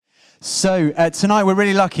So tonight we're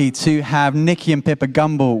really lucky to have Nicky and Pippa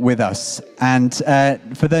Gumbel with us. And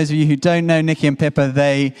for those of you who don't know Nicky and Pippa,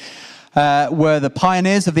 they were the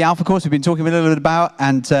pioneers of the Alpha course we've been talking a little bit about,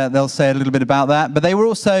 and they'll say a little bit about that. But they were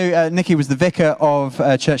also, Nicky was the vicar of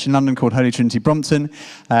a church in London called Holy Trinity Brompton,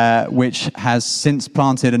 which has since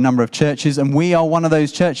planted a number of churches, and we are one of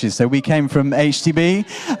those churches. So we came from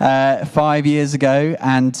HTB 5 years ago,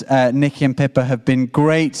 and Nicky and Pippa have been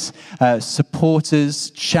great supporters,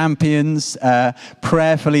 champions,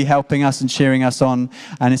 prayerfully helping us and cheering us on,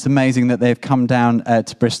 and it's amazing that they've come down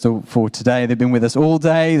to Bristol for today. They've been with us all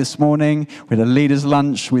day this morning. We had a leaders'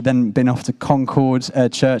 lunch. We've then been off to Concord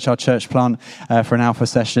Church, our church plant, for an Alpha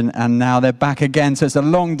session. And now they're back again. So it's a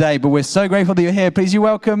long day, but we're so grateful that you're here. Please you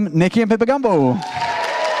welcome Nicky and Pippa Gumbel.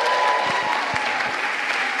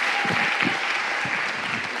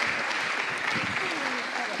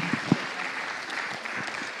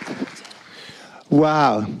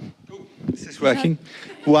 Wow. Is this working?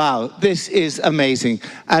 Wow, this is amazing.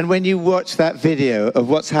 And when you watch that video of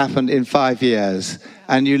what's happened in 5 years,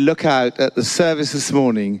 and you look out at the service this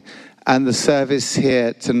morning and the service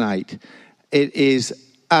here tonight, it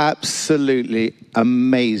is absolutely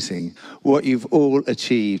amazing what you've all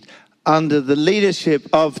achieved under the leadership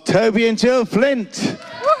of Toby and Jill Flint.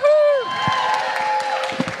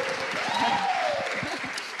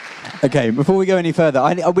 Okay, before we go any further,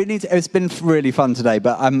 we need to, it's been really fun today,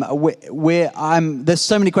 but there's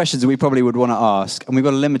so many questions that we probably would want to ask, and we've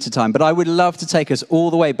got a limited time, but I would love to take us all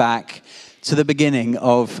the way back to the beginning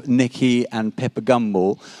of Nicky and Pippa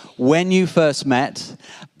Gumbel. When you first met,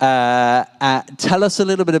 tell us a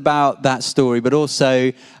little bit about that story, but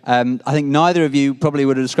also, I think neither of you probably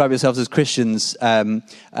would have described yourselves as Christians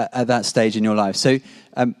at that stage in your life. So,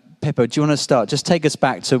 Pippa, do you want to start? Just take us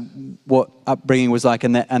back to what upbringing was like,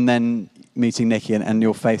 and then meeting Nicky and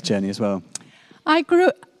your faith journey as well. I grew...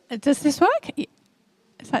 Does this work?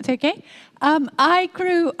 Is that okay? I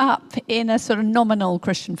grew up in a sort of nominal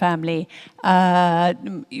Christian family.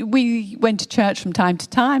 We went to church from time to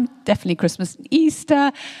time, definitely Christmas and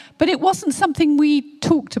Easter, but it wasn't something we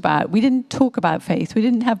talked about. We didn't talk about faith. We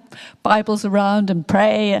didn't have Bibles around and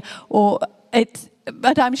pray,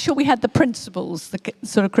 but I'm sure we had the principles, the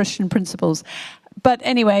sort of Christian principles. But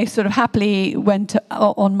anyway, sort of happily went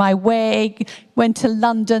on my way, went to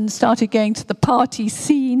London, started going to the party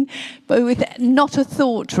scene, but with not a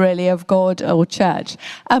thought really of God or church.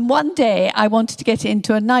 And one day I wanted to get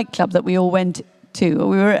into a nightclub that we all went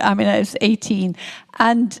to. I was 18,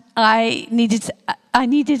 and I needed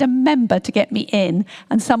a member to get me in,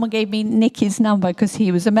 and someone gave me Nicky's number because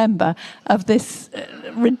he was a member of this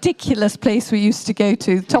ridiculous place we used to go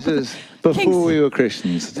to. Before we were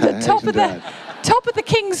Christians. Top of the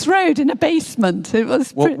King's Road in a basement. It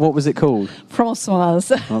was. What was it called?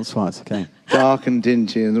 Françoise. Françoise. Okay. Dark and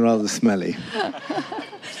dingy and rather smelly.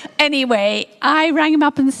 Anyway, I rang him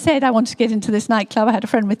up and said I wanted to get into this nightclub. I had a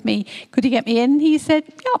friend with me. Could he get me in? He said,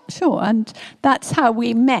 yeah, sure. And that's how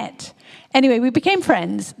we met. Anyway, we became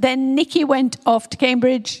friends. Then Nicky went off to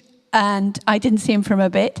Cambridge, and I didn't see him for a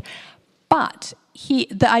bit. But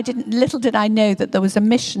little did I know that there was a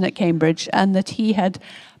mission at Cambridge, and that he had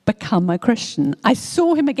become a Christian. I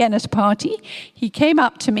saw him again at a party. He came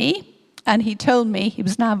up to me. And he told me, he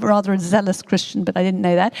was now rather a zealous Christian, but I didn't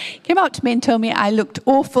know that. He came up to me and told me I looked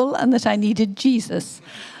awful and that I needed Jesus.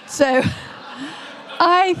 So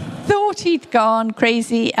I thought he'd gone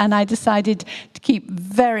crazy, and I decided to keep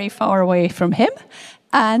very far away from him.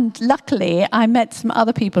 And luckily, I met some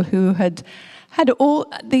other people who had all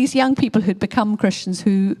these young people who'd become Christians,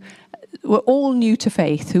 who were all new to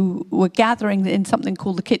faith, who were gathering in something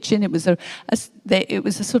called the Kitchen. It was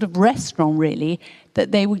a sort of restaurant, really,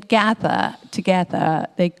 that they would gather together.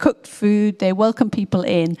 They cooked food, they welcomed people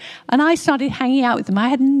in, and I started hanging out with them. I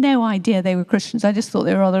had no idea they were Christians. I just thought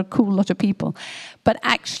they were a rather cool lot of people. But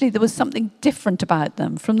actually there was something different about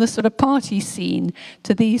them. From the sort of party scene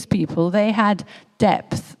to these people, they had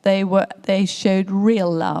depth. They showed real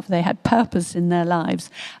love. They had purpose in their lives.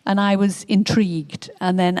 And I was intrigued.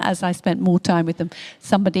 And then as I spent more time with them,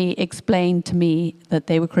 somebody explained to me that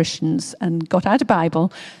they were Christians and got out a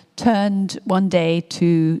Bible, turned one day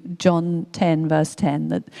to John 10, verse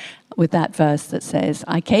 10, with that verse that says,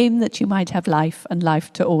 I came that you might have life, and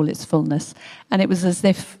life to all its fullness. And it was as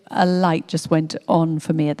if a light just went on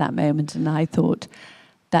for me at that moment. And I thought,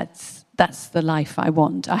 that's the life I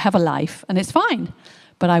want. I have a life, and it's fine.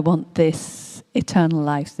 But I want this eternal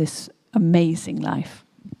life, this amazing life.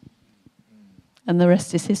 And the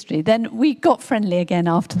rest is history. Then we got friendly again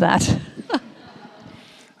after that.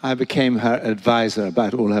 I became her advisor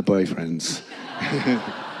about all her boyfriends.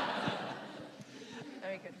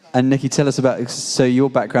 Very good. And Nicky, tell us about, so your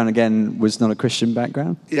background again was not a Christian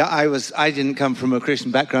background? Yeah, I didn't come from a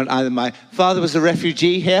Christian background either. My father was a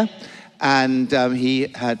refugee here, and he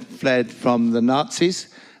had fled from the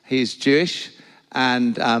Nazis. He's Jewish,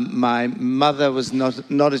 and my mother was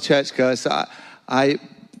not a churchgoer, so I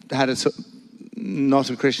had not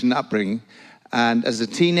a Christian upbringing. And as a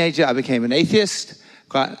teenager, I became an atheist,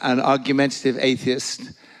 quite an argumentative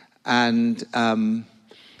atheist. And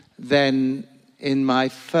then in my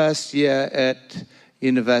first year at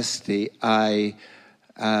university, I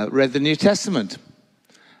read the New Testament.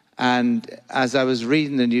 And as I was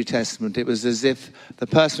reading the New Testament, it was as if the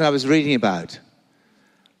person I was reading about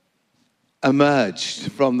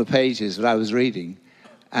emerged from the pages that I was reading.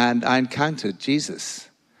 And I encountered Jesus.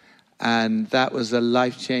 And that was a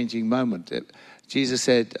life-changing moment. Jesus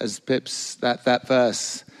said, as Pip's, that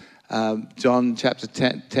verse, John chapter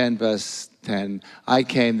 10, verse 10, I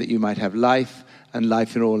came that you might have life and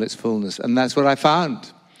life in all its fullness. And that's what I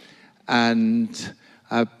found. And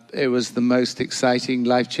it was the most exciting,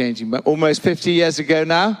 life-changing, almost 50 years ago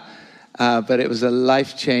now, but it was a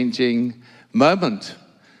life-changing moment.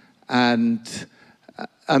 And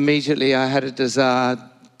immediately I had a desire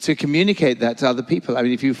to communicate that to other people. I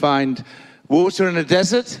mean, if you find water in a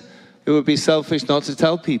desert, it would be selfish not to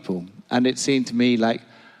tell people. And it seemed to me like,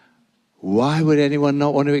 why would anyone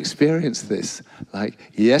not want to experience this? Like,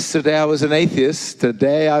 yesterday I was an atheist,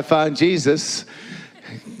 today I found Jesus.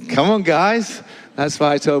 Come on, guys. That's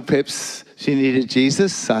why I told Pips she needed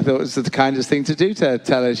Jesus. I thought it was the kindest thing to do, to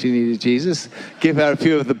tell her she needed Jesus. Give her a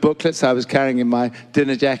few of the booklets I was carrying in my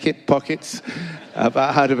dinner jacket pockets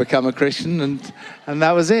about how to become a Christian. And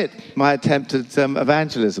that was it, my attempt at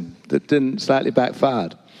evangelism that didn't slightly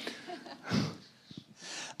backfired.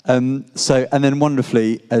 And then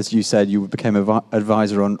wonderfully, as you said, you became an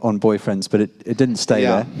advisor on boyfriends, but it didn't stay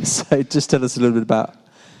there. So just tell us a little bit about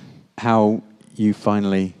how you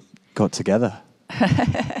finally got together.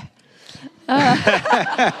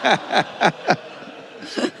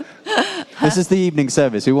 This is the evening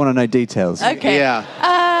service. We want to know details. Okay. Yeah.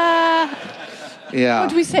 What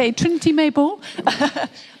do we say? Trinity Mayball?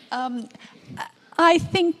 I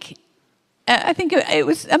think it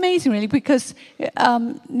was amazing, really, because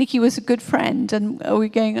Nicky was a good friend, and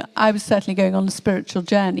I was certainly going on a spiritual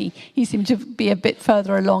journey. He seemed to be a bit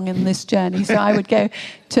further along in this journey, so I would go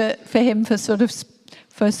for him for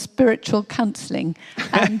spiritual counselling,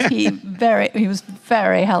 and he was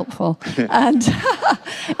very helpful. And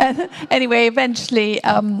anyway, eventually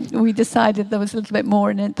we decided there was a little bit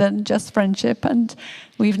more in it than just friendship, and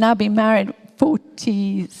we've now been married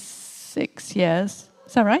 46 years.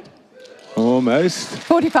 Is that right? Almost.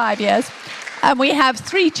 45 years. And we have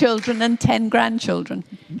 3 children and 10 grandchildren.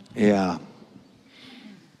 Yeah.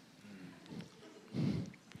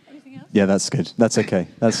 Anything else? Yeah, that's good. That's okay.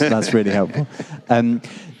 That's really helpful.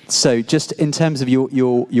 So just in terms of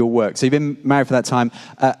your work, so you've been married for that time,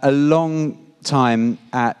 a long time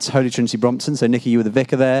at Holy Trinity Brompton. So Nicky, you were the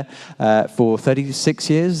vicar there for 36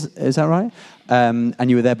 years, is that right? And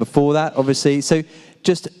you were there before that, obviously. So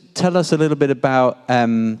just tell us a little bit about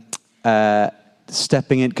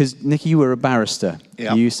stepping in, because Nicky, you were a barrister.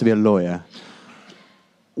 Yeah. You used to be a lawyer.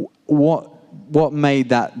 What made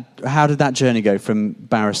that? How did that journey go from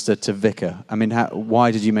barrister to vicar? I mean,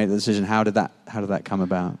 why did you make the decision? How did that come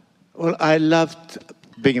about? Well, I loved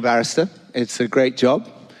being a barrister. It's a great job,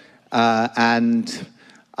 and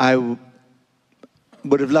I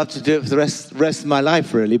would have loved to do it for the rest of my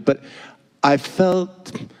life, really. But I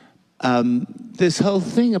felt this whole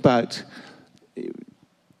thing about,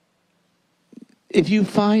 if you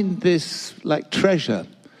find this like treasure,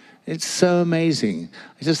 it's so amazing.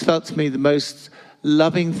 It just felt to me the most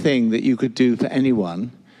loving thing that you could do for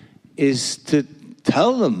anyone is to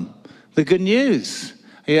tell them the good news.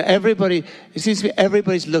 It seems to me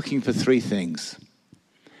everybody's looking for 3 things.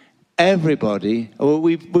 Everybody,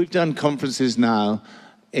 we've done conferences now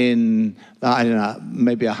in, I don't know,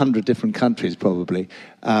 maybe 100 different countries probably.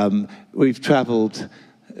 We've traveled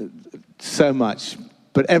so much,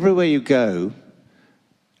 but everywhere you go,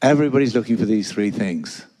 everybody's looking for these 3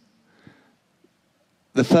 things.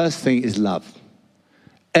 The first thing is love.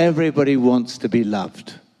 Everybody wants to be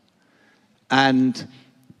loved. And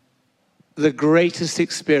the greatest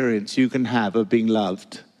experience you can have of being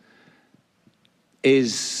loved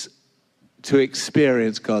is to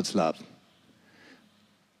experience God's love.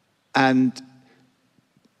 And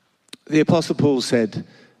the Apostle Paul said,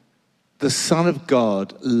 the Son of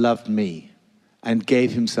God loved me and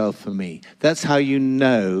gave himself for me. That's how you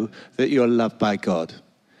know that you're loved by God.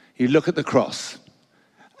 You look at the cross,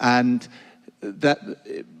 and that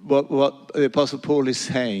what the Apostle Paul is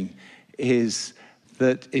saying is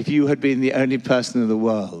that if you had been the only person in the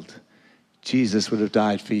world, Jesus would have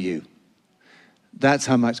died for you. That's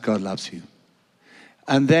how much God loves you.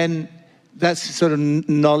 And then that's sort of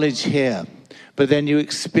knowledge here. But then you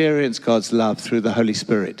experience God's love through the Holy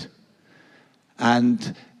Spirit.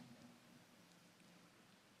 And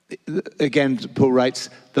again, Paul writes,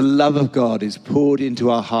 the love of God is poured into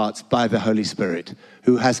our hearts by the Holy Spirit,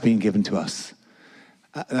 who has been given to us.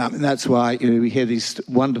 And that's why we hear these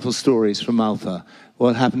wonderful stories from Alpha,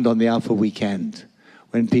 what happened on the Alpha weekend,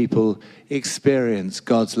 when people experience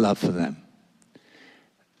God's love for them.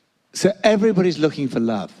 So everybody's looking for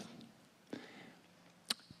love.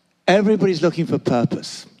 Everybody's looking for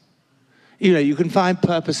purpose. You can find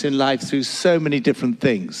purpose in life through so many different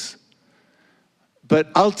things. But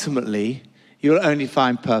ultimately, you'll only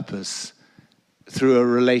find purpose through a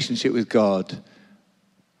relationship with God,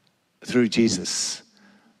 through Jesus.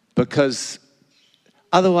 Because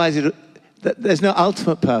otherwise, there's no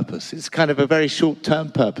ultimate purpose. It's kind of a very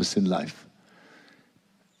short-term purpose in life.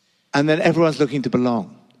 And then everyone's looking to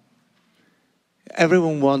belong.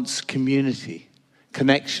 Everyone wants community,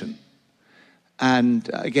 connection. And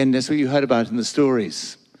again, that's what you heard about in the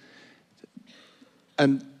stories.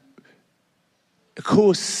 And of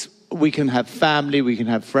course, we can have family, we can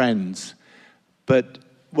have friends. But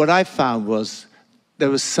what I found was there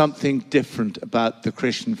was something different about the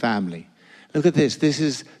Christian family. Look at this. This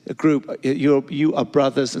is a group. You are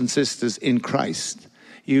brothers and sisters in Christ.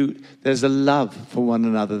 There's a love for one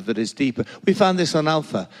another that is deeper. We found this on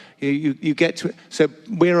Alpha. You get to it. So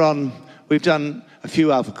we've done a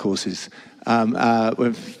few Alpha courses.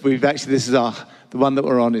 We've actually, the one that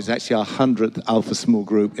we're on is actually our 100th Alpha small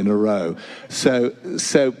group in a row.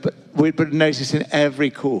 But we've noticed in every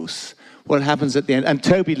course what happens at the end. And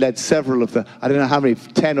Toby led several of I don't know how many,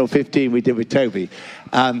 10 or 15 we did with Toby.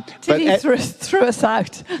 Till he threw us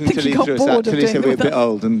out. Until he threw us out, until he said we were a bit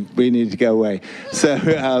old and we needed to go away. So,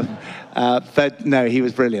 but no, he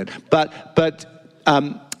was brilliant. But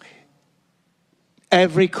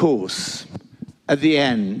every course, at the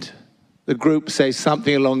end, the group says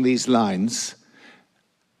something along these lines.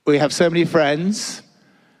 We have so many friends,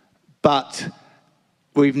 but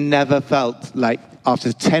we've never felt like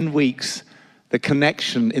after 10 weeks, the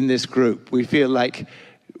connection in this group, we feel like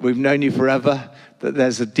we've known you forever, that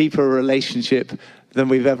there's a deeper relationship than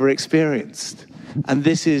we've ever experienced. And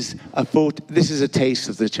this is a taste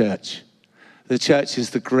of the church. The church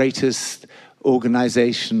is the greatest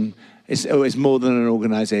organization. It's more than an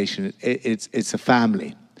organization. It's a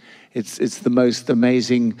family. It's the most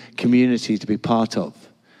amazing community to be part of.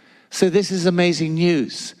 So this is amazing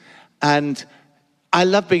news. And I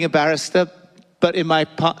love being a barrister, but in my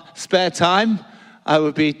spare time, I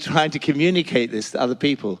would be trying to communicate this to other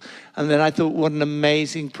people. And then I thought, what an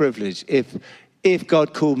amazing privilege if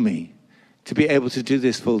God called me to be able to do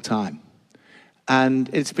this full time. And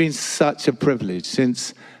it's been such a privilege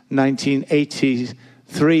since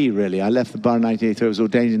 1983, really. I left the bar in 1983. I was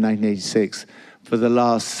ordained in 1986. For the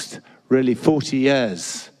last, really, 40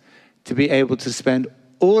 years, to be able to spend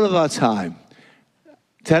all of our time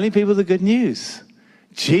telling people the good news.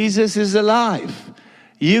 Jesus is alive.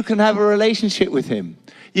 You can have a relationship with him.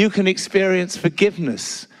 You can experience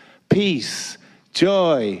forgiveness, peace,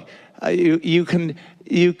 joy. You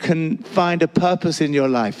can find a purpose in your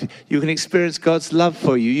life. You can experience God's love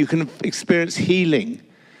for you. You can experience healing.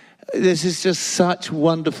 This is just such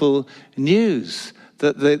wonderful news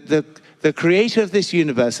that the creator of this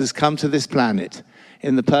universe has come to this planet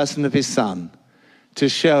in the person of his son to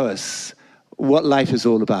show us what life is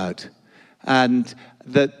all about. And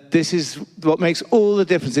that this is what makes all the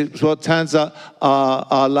difference. It's what turns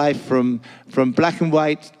our life from black and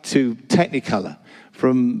white to Technicolor,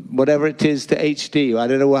 from whatever it is to HD. I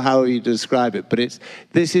don't know how you describe it, but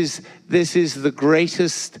this is the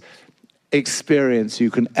greatest experience you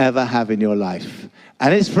can ever have in your life.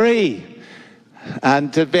 And it's free.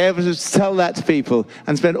 And to be able to tell that to people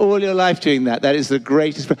and spend all your life doing that is the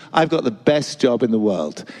greatest. I've got the best job in the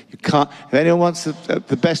world. You can't. If anyone wants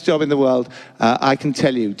the best job in the world, I can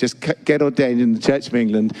tell you, just get ordained in the Church of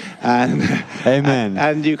England, and Amen.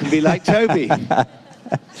 And you can be like Toby.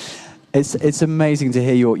 It's amazing to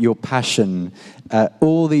hear your passion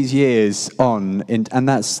all these years on, and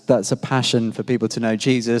that's a passion for people to know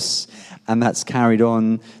Jesus, and that's carried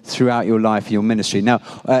on throughout your life and your ministry. Now,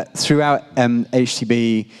 throughout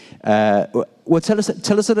HTB, well, tell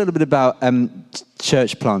us a little bit about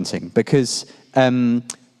church planting, because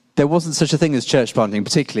there wasn't such a thing as church planting,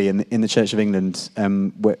 particularly in the Church of England,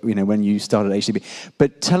 when you started HTB.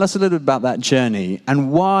 But tell us a little bit about that journey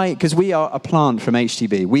and why, because we are a plant from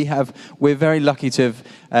HTB. We're very lucky to have,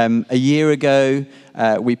 a year ago,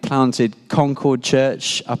 we planted Concord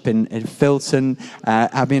Church up in Filton.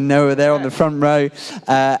 Abby and Noah there on the front row.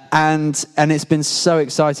 And it's been so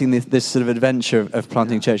exciting, this sort of adventure of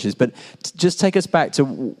planting churches. But just take us back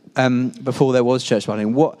to before there was church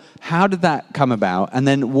planting. How did that come about? And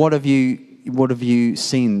then what have you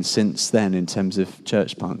seen since then in terms of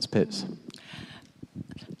church plants, Pips?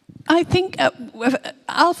 I think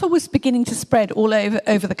Alpha was beginning to spread all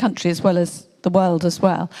over the country as well as the world as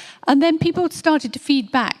well. And then people started to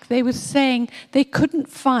feed back. They were saying they couldn't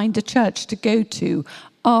find a church to go to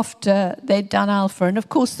after they'd done Alpha. And of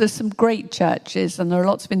course, there's some great churches, and there are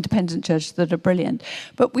lots of independent churches that are brilliant.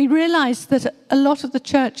 But we realized that a lot of the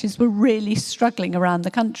churches were really struggling around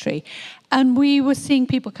the country. And we were seeing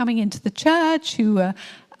people coming into the church who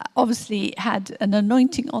obviously had an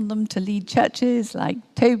anointing on them to lead churches, like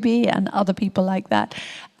Toby and other people like that.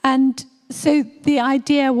 And so the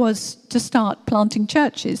idea was to start planting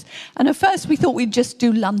churches. And at first we thought we'd just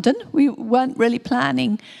do London. We weren't really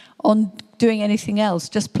planning on doing anything else,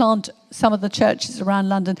 just plant some of the churches around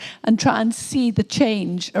London and try and see the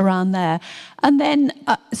change around there. And then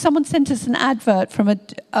someone sent us an advert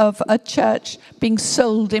of a church being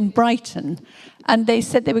sold in Brighton. And they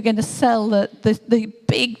said they were going to sell the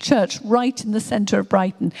big church right in the centre of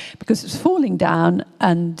Brighton because it was falling down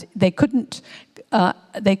and they couldn't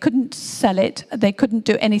sell it. They couldn't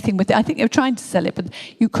do anything with it. I think they were trying to sell it, but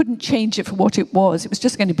you couldn't change it for what it was. It was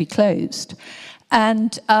just going to be closed.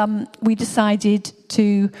 And we decided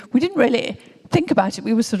we didn't really think about it.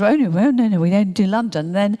 We were sort of, no, we don't do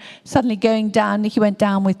London. Then suddenly going down, Nicky went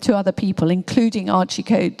down with 2 other people, including Archie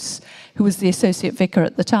Coates, who was the associate vicar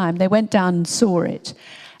at the time. They went down and saw it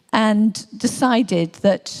and decided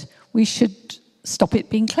that we should stop it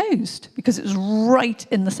being closed because it was right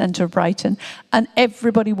in the centre of Brighton and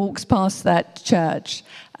everybody walks past that church.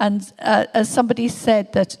 And as somebody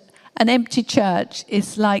said, that an empty church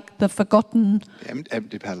is like the forgotten...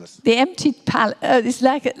 Empty palace. The empty palace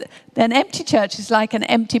an empty church is like an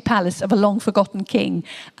empty palace of a long-forgotten king.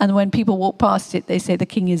 And when people walk past it, they say the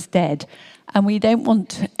king is dead. And we don't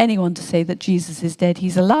want anyone to say that Jesus is dead.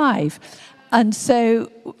 He's alive. And so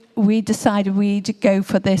we decided we'd go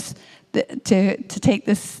for this, to take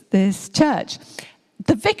this church.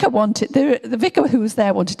 The vicar who was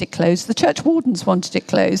there wanted it closed. The church wardens wanted it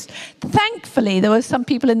closed. Thankfully, there were some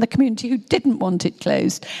people in the community who didn't want it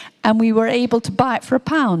closed, and we were able to buy it for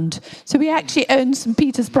 £1. So we actually owned St.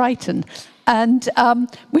 Peter's Brighton, and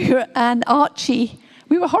Archie.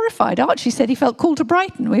 We were horrified. Archie said he felt called to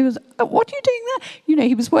Brighton. We was, what are you doing there?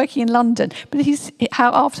 He was working in London, but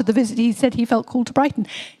after the visit, he said he felt called to Brighton,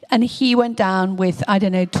 and he went down with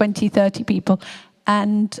 20, 30 people,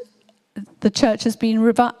 and the church has been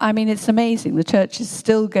revived. I mean, it's amazing. The church is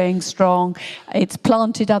still going strong. It's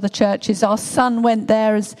planted other churches. Our son went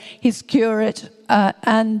there as his curate,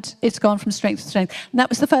 and it's gone from strength to strength. And that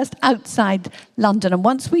was the first outside London. And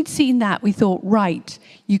once we'd seen that, we thought, right,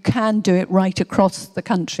 you can do it right across the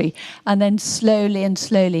country. And then slowly and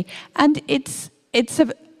slowly. And you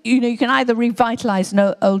can either revitalise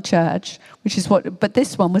an old church, but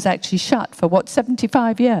this one was actually shut for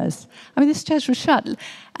 75 years. I mean, this church was shut.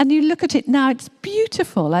 And you look at it now, it's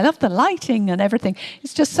beautiful. I love the lighting and everything.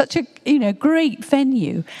 It's just such a, great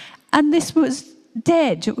venue. And this was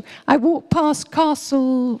dead. I walked past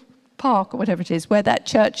Castle Park or whatever it is, where that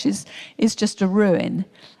church is just a ruin.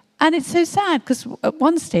 And it's so sad because at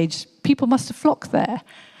one stage, people must have flocked there.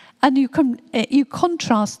 And you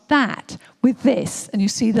contrast that with this, and you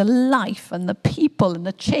see the life and the people and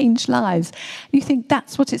the changed lives. You think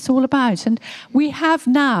that's what it's all about. And we have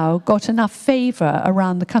now got enough favour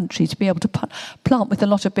around the country to be able to plant with a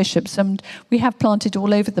lot of bishops. And we have planted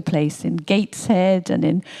all over the place, in Gateshead and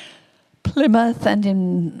in Plymouth and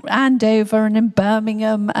in Andover and in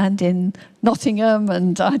Birmingham and in Nottingham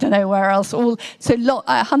and I don't know where else. So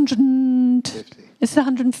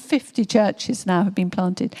 150 churches now have been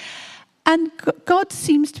planted. And God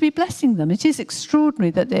seems to be blessing them. It is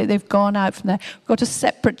extraordinary that they've gone out from there. We've got a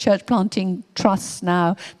separate church planting trust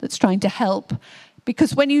now that's trying to help.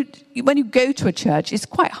 Because when you go to a church, it's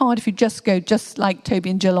quite hard if you just go just like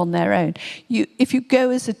Toby and Jill on their own. If you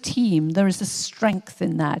go as a team, there is a strength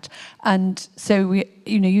in that. And so we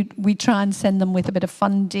try and send them with a bit of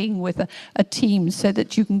funding, with a team, so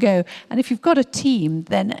that you can go. And if you've got a team,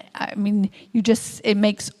 then it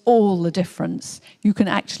makes all the difference. You can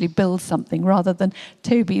actually build something rather than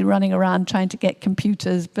Toby running around trying to get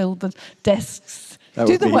computers, build the desks. That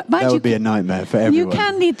would be a nightmare for everyone. You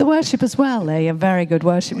can lead the worship as well. You're a very good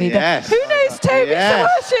worship leader. Yes. Who knows Toby's the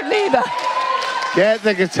worship leader? Get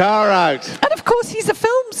the guitar out. And of course, he's a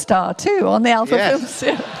film star too on the Alpha Film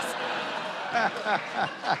Series.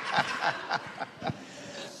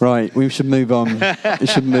 Right, we should move on. We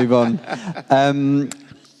should move on.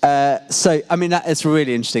 So, I mean, it's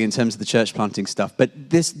really interesting in terms of the church planting stuff. But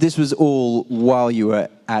this was all while you were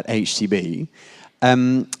at HTB.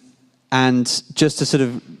 And just to sort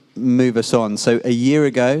of move us on, so a year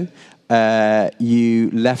ago, you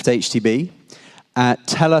left HTB.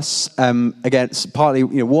 Tell us again, partly,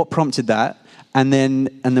 what prompted that, and then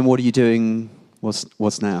what are you doing?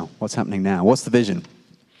 What's now? What's happening now? What's the vision?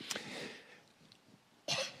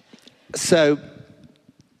 So,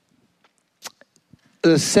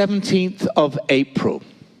 the 17th of April,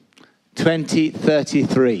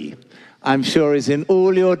 2033, I'm sure is in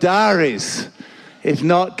all your diaries. If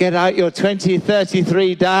not, get out your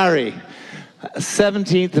 2033 diary.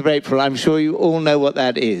 17th of April, I'm sure you all know what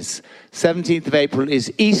that is. 17th of April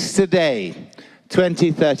is Easter Day,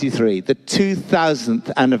 2033, the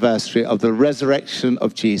 2000th anniversary of the resurrection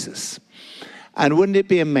of Jesus. And wouldn't it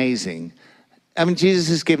be amazing? I mean, Jesus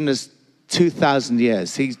has given us 2,000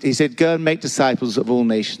 years. He said, go and make disciples of all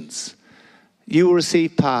nations. You will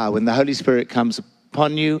receive power when the Holy Spirit comes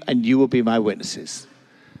upon you, and you will be my witnesses.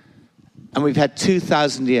 And we've had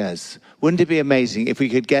 2,000 years. Wouldn't it be amazing if we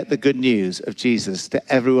could get the good news of Jesus to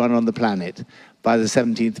everyone on the planet by the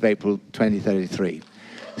 17th of April, 2033?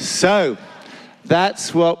 So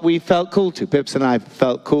that's what we felt called to. Pips and I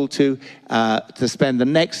felt called to spend the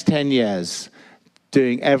next 10 years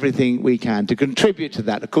doing everything we can to contribute to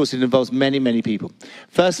that. Of course, it involves many, many people.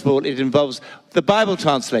 First of all, it involves the Bible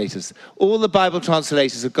translators. All the Bible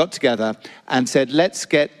translators have got together and said, let's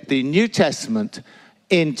get the New Testament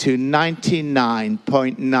into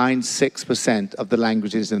 99.96% of the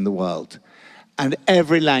languages in the world. And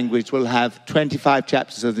every language will have 25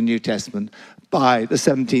 chapters of the New Testament by the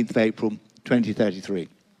 17th of April, 2033.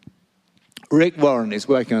 Rick Warren is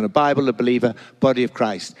working on a Bible, a believer, body of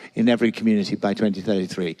Christ in every community by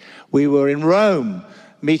 2033. We were in Rome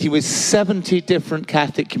meeting with 70 different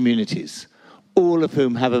Catholic communities, all of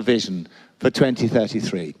whom have a vision for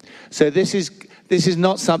 2033. So this is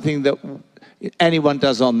not something that anyone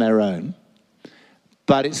does on their own,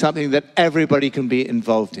 but it's something that everybody can be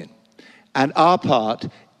involved in. And our part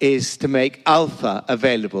is to make Alpha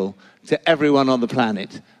available to everyone on the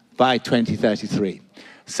planet by 2033.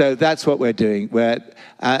 So that's what we're doing.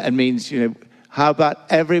 It means, how about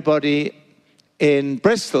everybody in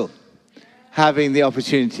Bristol having the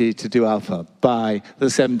opportunity to do Alpha by the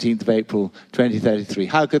 17th of April, 2033?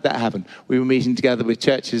 How could that happen? We were meeting together with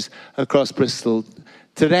churches across Bristol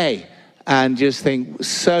today and just think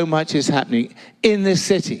so much is happening in this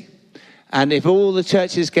city. And if all the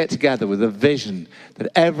churches get together with a vision that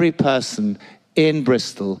every person in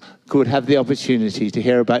Bristol could have the opportunity to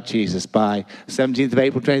hear about Jesus by 17th of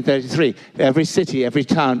April 2033. Every city, every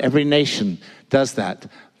town, every nation does that.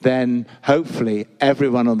 Then hopefully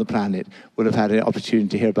everyone on the planet will have had an opportunity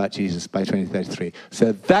to hear about Jesus by 2033.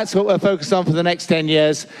 So that's what we're focused on for the next 10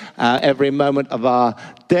 years. Every moment of our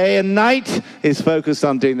day and night is focused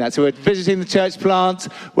on doing that. So we're visiting the church plants.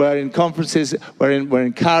 We're in conferences. We're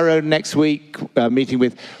in Cairo next week, meeting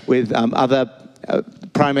with other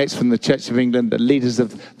primates from the Church of England, the leaders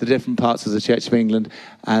of the different parts of the Church of England,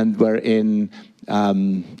 and we're in,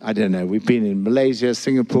 we've been in Malaysia,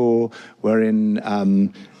 Singapore, we're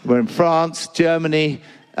in France, Germany,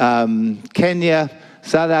 Kenya,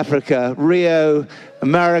 South Africa, Rio,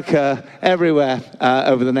 America, everywhere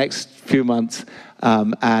over the next few months,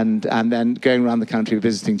 and then going around the country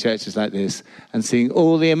visiting churches like this and seeing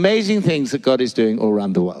all the amazing things that God is doing all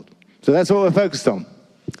around the world. So that's what we're focused on.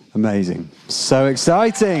 Amazing. So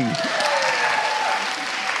exciting.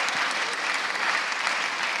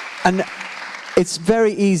 And it's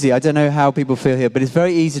very easy, I don't know how people feel here, but it's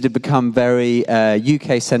very easy to become very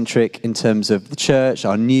UK-centric in terms of the church,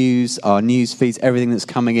 our news feeds, everything that's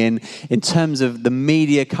coming in terms of the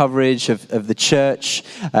media coverage of the church.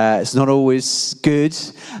 It's not always good.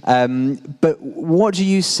 But what do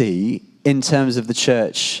you see in terms of the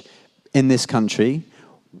church in this country?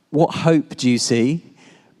 What hope do you see?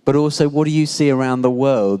 But also, what do you see around the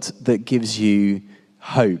world that gives you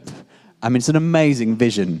hope? I mean, it's an amazing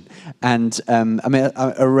vision. And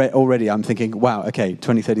already I'm thinking, wow, okay,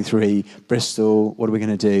 2033, Bristol, what are we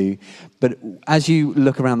going to do? But as you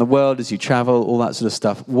look around the world, as you travel, all that sort of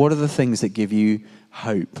stuff, what are the things that give you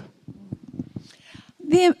hope?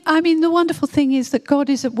 The wonderful thing is that God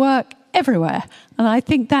is at work everywhere. And I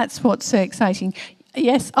think that's what's so exciting.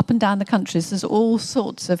 Yes, up and down the countries, there's all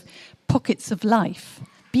sorts of pockets of life,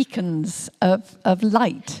 beacons of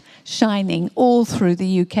light shining all through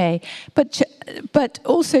the UK. But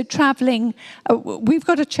also traveling, we've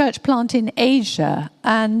got a church plant in Asia,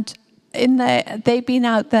 and they've been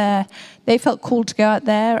out there, they felt called to go out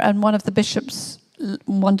there, and one of the bishops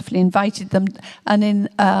wonderfully invited them. And in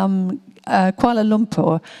Kuala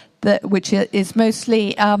Lumpur, which is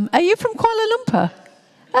mostly... are you from Kuala Lumpur?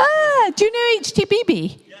 Do you know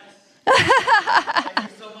HTBB? Yes. Thank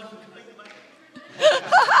you so much for coming to my...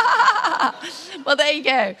 Well, there you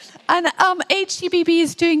go. And HTBB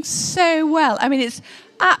is doing so well. I mean, it's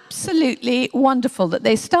absolutely wonderful that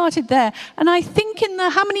they started there. And I think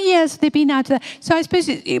how many years have they been out of there? So I suppose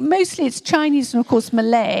mostly it's Chinese and, of course,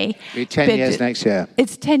 Malay. It'll be 10 years next year.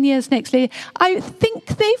 It's 10 years next year. I think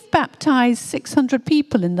they've baptized 600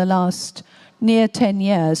 people in the last near 10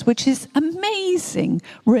 years, which is amazing,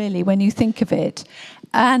 really, when you think of it.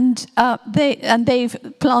 And they've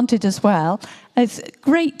planted as well. It's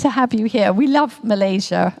great to have you here. We love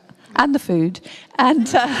Malaysia and the food. And...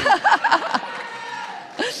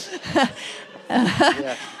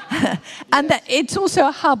 and that it's also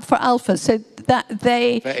a hub for Alpha, so that for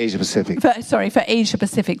Asia Pacific. For Asia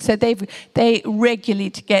Pacific. So they regularly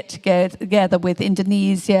get together with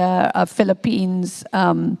Indonesia, Philippines,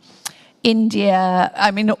 India.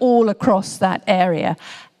 I mean, all across that area,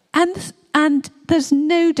 and there's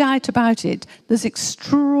no doubt about it. There's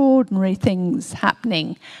extraordinary things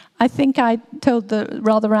happening. I think I told the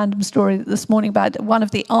rather random story this morning about one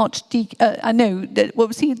of the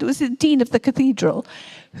was the dean of the cathedral,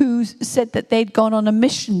 who said that they'd gone on a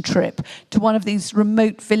mission trip to one of these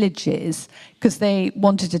remote villages because they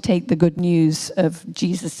wanted to take the good news of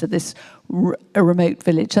Jesus to this remote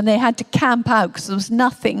village, and they had to camp out because there was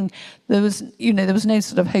nothing. There was no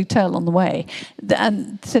sort of hotel on the way,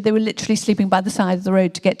 and so they were literally sleeping by the side of the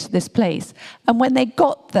road to get to this place. And when they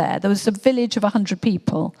got there was a village of 100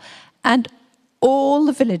 people, and all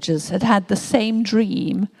the villagers had the same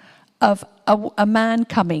dream of a man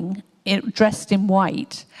coming dressed in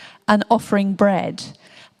white and offering bread.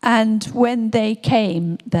 And when they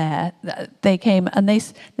came there, and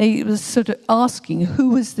they were sort of asking, who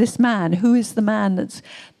was this man? Who is the man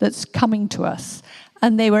that's coming to us?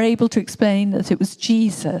 And they were able to explain that it was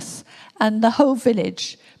Jesus. And the whole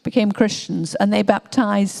village became Christians, and they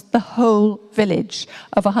baptized the whole village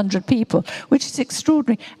of 100 people, which is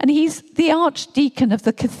extraordinary. And he's the archdeacon of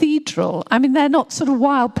the cathedral. I mean, they're not sort of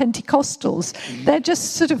wild Pentecostals. They're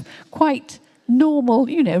just sort of quite normal,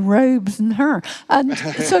 robes and and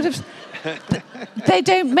sort of. I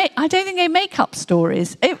don't think they make up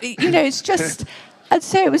stories. It's just. And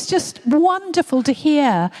so it was just wonderful to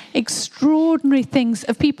hear extraordinary things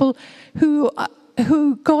of people who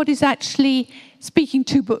God is actually speaking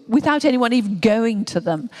to, but without anyone even going to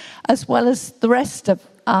them, as well as the rest of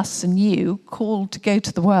us and you, called to go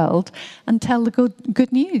to the world and tell the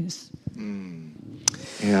good news.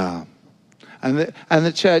 Yeah. And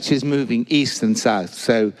the church is moving east and south,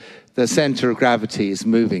 so the center of gravity is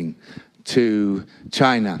moving to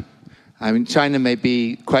China. I mean, China may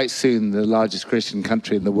be quite soon the largest Christian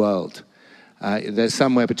country in the world. There's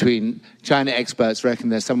somewhere between, China experts reckon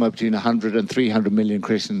there's somewhere between 100 and 300 million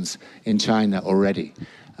Christians in China already.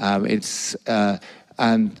 And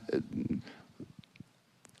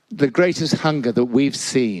the greatest hunger that we've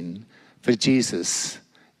seen for Jesus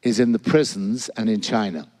is in the prisons and in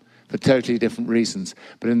China, for totally different reasons.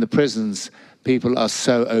 But in the prisons, people are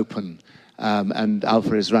so open. And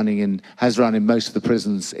Alpha has run in most of the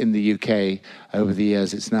prisons in the UK over the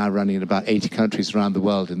years. It's now running in about 80 countries around the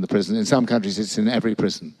world in the prison. In some countries, it's in every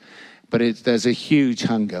prison. But there's a huge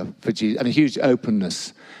hunger for Jesus and a huge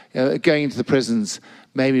openness. Going into the prisons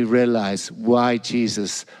made me realize why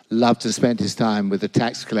Jesus loved to spend his time with the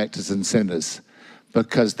tax collectors and sinners,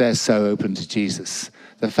 because they're so open to Jesus.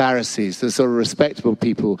 The Pharisees, the sort of respectable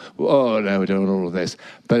people, oh no, we don't want all of this.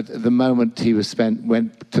 But the moment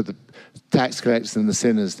went to the tax collectors and the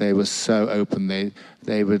sinners, they were so open.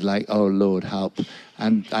 They would like, oh Lord, help.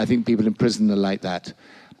 And I think people in prison are like that.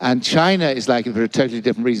 And China is like it for a totally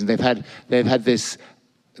different reason. They've had this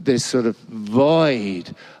sort of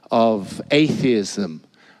void of atheism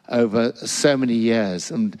over so many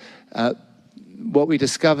years. And what we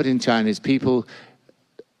discovered in China is people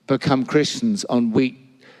become Christians on week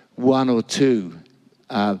 1 or 2.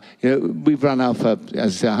 We've run Alpha,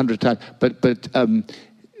 as I say, 100 times, but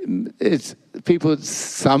it's people.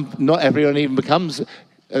 Not everyone even becomes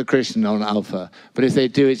a Christian on Alpha, but if they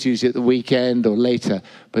do, it's usually at the weekend or later.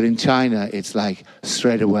 But in China, it's like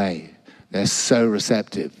straight away. They're so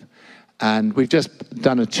receptive. And we've just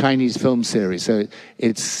done a Chinese film series, so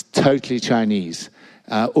it's totally Chinese.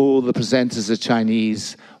 All the presenters are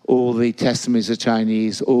Chinese. all the testimonies are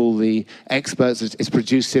Chinese, all the experts, it's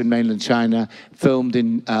produced in mainland China,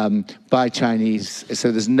 filmed by Chinese,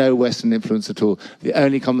 so there's no Western influence at all. The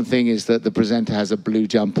only common thing is that the presenter has a blue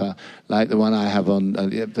jumper, like the one I have on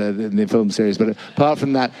the film series. But apart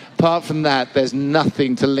from that, there's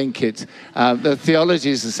nothing to link it. The theology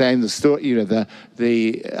is the same, the story,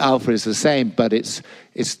 the alpha is the same, but it's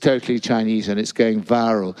totally Chinese and it's going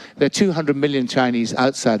viral. There are 200 million Chinese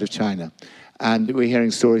outside of China. And we're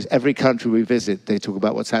hearing stories. Every country we visit, they talk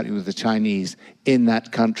about what's happening with the Chinese in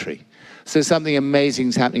that country. So something amazing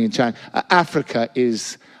is happening in China. Africa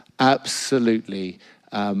is absolutely,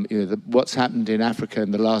 what's happened in Africa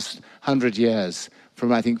in the last 100 years,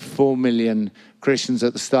 from I think 4 million Christians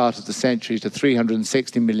at the start of the century to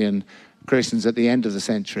 360 million Christians at the end of the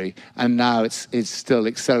century, and now it's still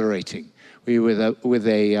accelerating. We were with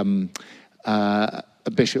a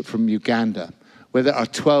bishop from Uganda, where there are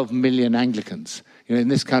 12 million Anglicans. In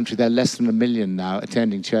this country, there are less than 1 million now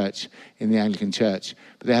attending church in the Anglican Church,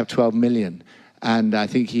 but they have 12 million. And I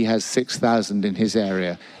think he has 6,000 in his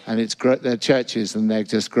area. And they're churches, and they're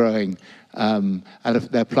just growing.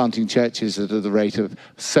 They're planting churches at the rate of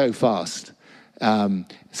so fast.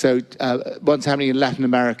 What's happening in Latin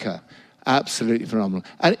America, absolutely phenomenal.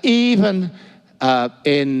 And even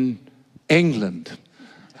in England,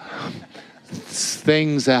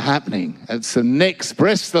 things are happening at St. Nick's,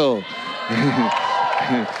 Bristol.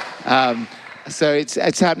 So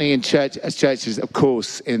it's happening in churches, of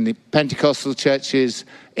course, in the Pentecostal churches,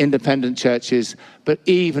 independent churches, but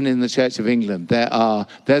even in the Church of England,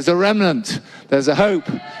 there's a remnant, there's a hope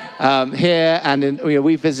here. And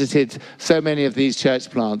we visited so many of these church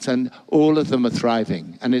plants, and all of them are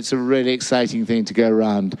thriving. And it's a really exciting thing to go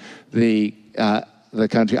around the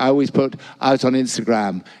country. I always put out on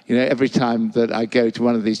Instagram, every time that I go to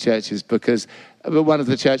one of these churches, one of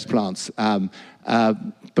the church plants,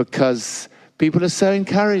 because people are so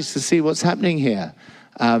encouraged to see what's happening here.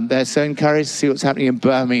 They're so encouraged to see what's happening in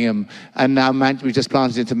Birmingham, and now we just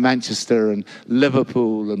planted into Manchester and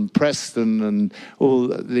Liverpool and Preston and all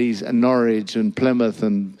these, and Norwich and Plymouth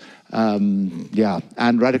and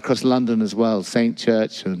right across London as well, St.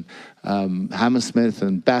 Church and Hammersmith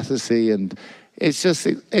and Battersea, and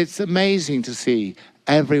it's amazing to see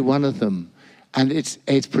every one of them, and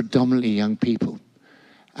it's predominantly young people,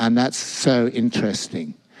 and that's so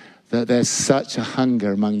interesting that there's such a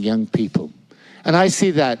hunger among young people. And I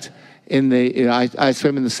see that in I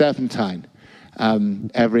swim in the Serpentine.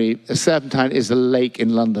 A Serpentine is a lake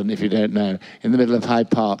in London, if you don't know, in the middle of Hyde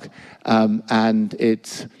Park. And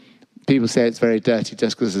people say it's very dirty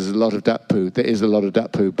just because there's a lot of duck poo. There is a lot of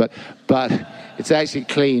duck poo, but it's actually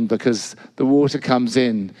clean because the water comes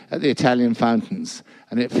in at the Italian fountains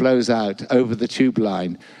and it flows out over the tube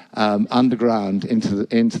line underground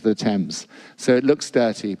into the Thames. So it looks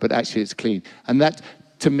dirty, but actually it's clean. And that,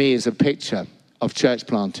 to me, is a picture of church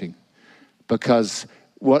planting, because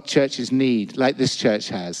what churches need, like this church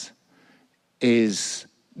has, is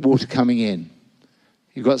water coming in.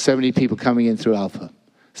 You've got so many people coming in through Alpha.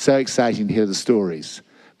 So exciting to hear the stories.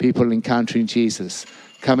 People encountering Jesus,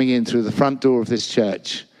 coming in through the front door of this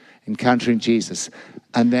church, encountering Jesus.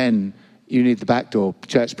 And then you need the back door,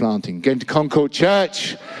 church planting. Going to Concord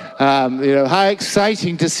Church. How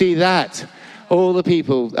exciting to see that. All the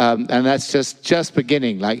people, and that's just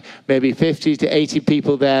beginning, like maybe 50 to 80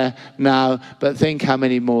 people there now, but think how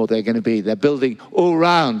many more they're going to be. They're building all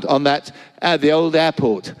around on the old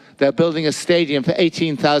airport. They're building a stadium for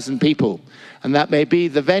 18,000 people, and that may be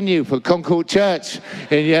the venue for Concord Church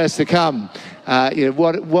in years to come.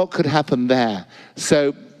 What could happen there?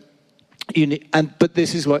 So, but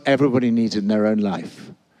this is what everybody needs in their own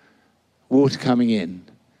life. Water coming in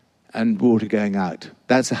and water going out.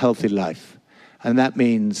 That's a healthy life. And that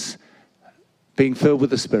means being filled with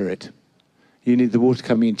the Spirit. You need the water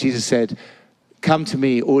coming in. Jesus said, "Come to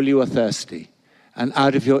me, all you are thirsty, and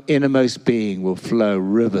out of your innermost being will flow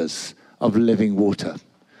rivers of living water."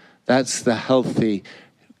 That's the healthy,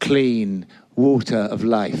 clean water of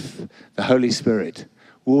life, the Holy Spirit.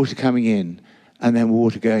 Water coming in and then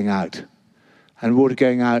water going out. And water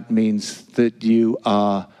going out means that you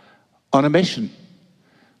are on a mission.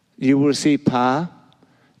 You will receive power,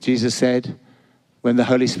 Jesus said, when the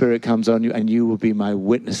Holy Spirit comes on you, and you will be my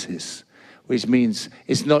witnesses, which means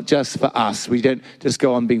it's not just for us. We don't just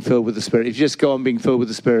go on being filled with the Spirit. If you just go on being filled with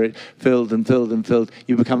the Spirit, filled and filled and filled,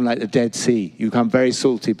 you become like the Dead Sea. You become very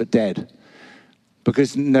salty but dead,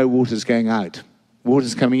 because no water's going out.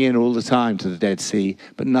 Water's coming in all the time to the Dead Sea,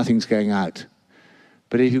 but nothing's going out.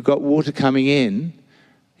 But if you've got water coming in,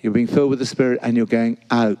 you're being filled with the Spirit and you're going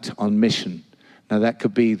out on mission. Now, that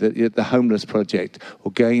could be the homeless project,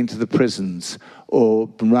 or going into the prisons, or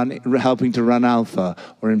helping to run Alpha,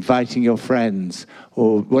 or inviting your friends,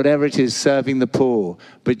 or whatever it is, serving the poor.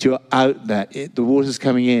 But you're out there. The water's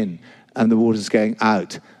coming in, and the water's going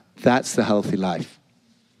out. That's the healthy life.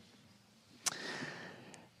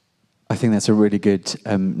 I think that's a really good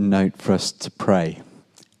note for us to pray.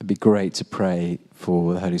 It'd be great to pray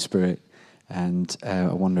for the Holy Spirit, and I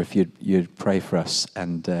wonder if you'd pray for us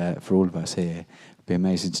and for all of us here. It'd be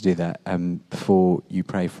amazing to do that. Before you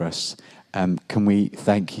pray for us, can we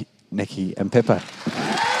thank Nicky and Pippa?